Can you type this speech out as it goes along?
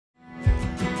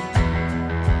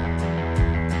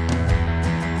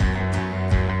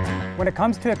When it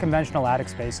comes to a conventional attic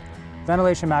space,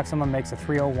 Ventilation Maximum makes a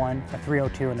 301, a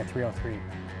 302, and a 303.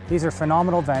 These are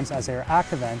phenomenal vents as they are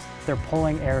active vents. They're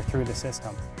pulling air through the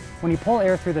system. When you pull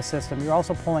air through the system, you're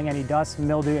also pulling any dust,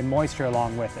 mildew, and moisture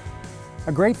along with it.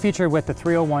 A great feature with the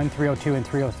 301, 302, and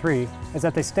 303 is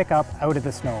that they stick up out of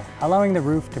the snow, allowing the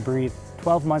roof to breathe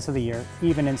 12 months of the year,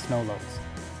 even in snow loads.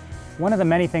 One of the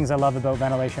many things I love about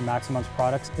Ventilation Maximum's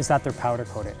products is that they're powder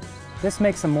coated. This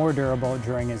makes them more durable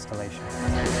during installation.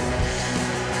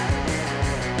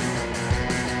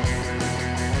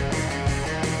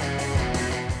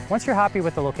 Once you're happy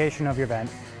with the location of your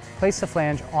vent, place the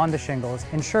flange on the shingles,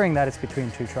 ensuring that it's between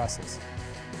two trusses.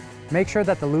 Make sure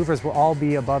that the louvers will all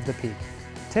be above the peak.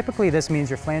 Typically, this means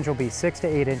your flange will be 6 to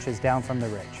 8 inches down from the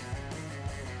ridge.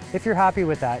 If you're happy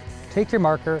with that, take your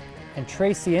marker and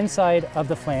trace the inside of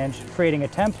the flange, creating a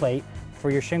template for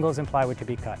your shingles and plywood to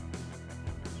be cut.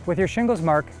 With your shingles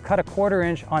mark, cut a 1/4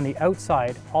 inch on the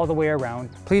outside all the way around.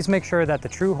 Please make sure that the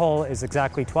true hole is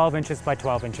exactly 12 inches by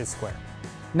 12 inches square.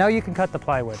 Now you can cut the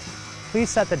plywood. Please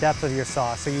set the depth of your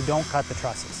saw so you don't cut the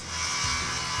trusses.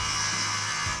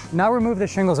 Now remove the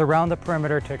shingles around the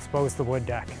perimeter to expose the wood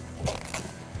deck.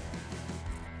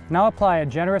 Now apply a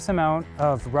generous amount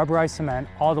of rubberized cement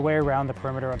all the way around the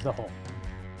perimeter of the hole.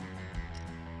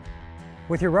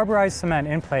 With your rubberized cement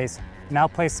in place, now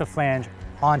place the flange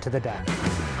onto the deck.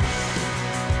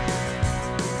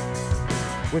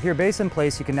 With your base in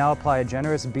place, you can now apply a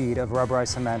generous bead of rubberized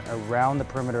cement around the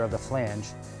perimeter of the flange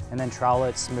and then trowel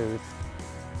it smooth.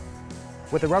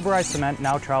 With the rubberized cement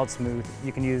now troweled smooth,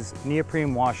 you can use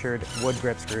neoprene washered wood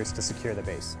grip screws to secure the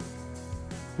base.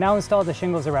 Now install the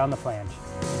shingles around the flange.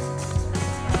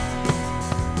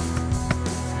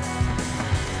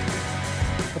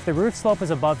 If the roof slope is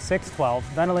above 612,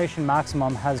 Ventilation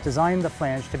Maximum has designed the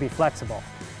flange to be flexible.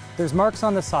 There's marks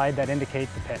on the side that indicate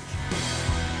the pitch.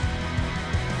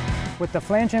 With the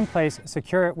flange in place,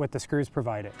 secure it with the screws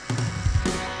provided.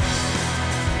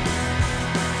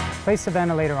 Place the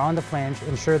ventilator on the flange,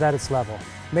 ensure that it's level,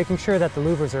 making sure that the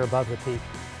louvers are above the peak.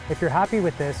 If you're happy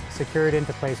with this, secure it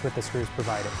into place with the screws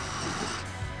provided.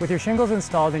 With your shingles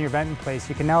installed and your vent in place,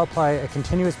 you can now apply a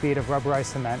continuous bead of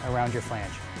rubberized cement around your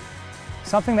flange.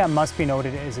 Something that must be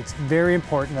noted is it's very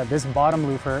important that this bottom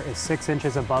louver is 6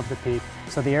 inches above the peak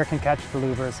so the air can catch the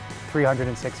louvers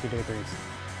 360 degrees.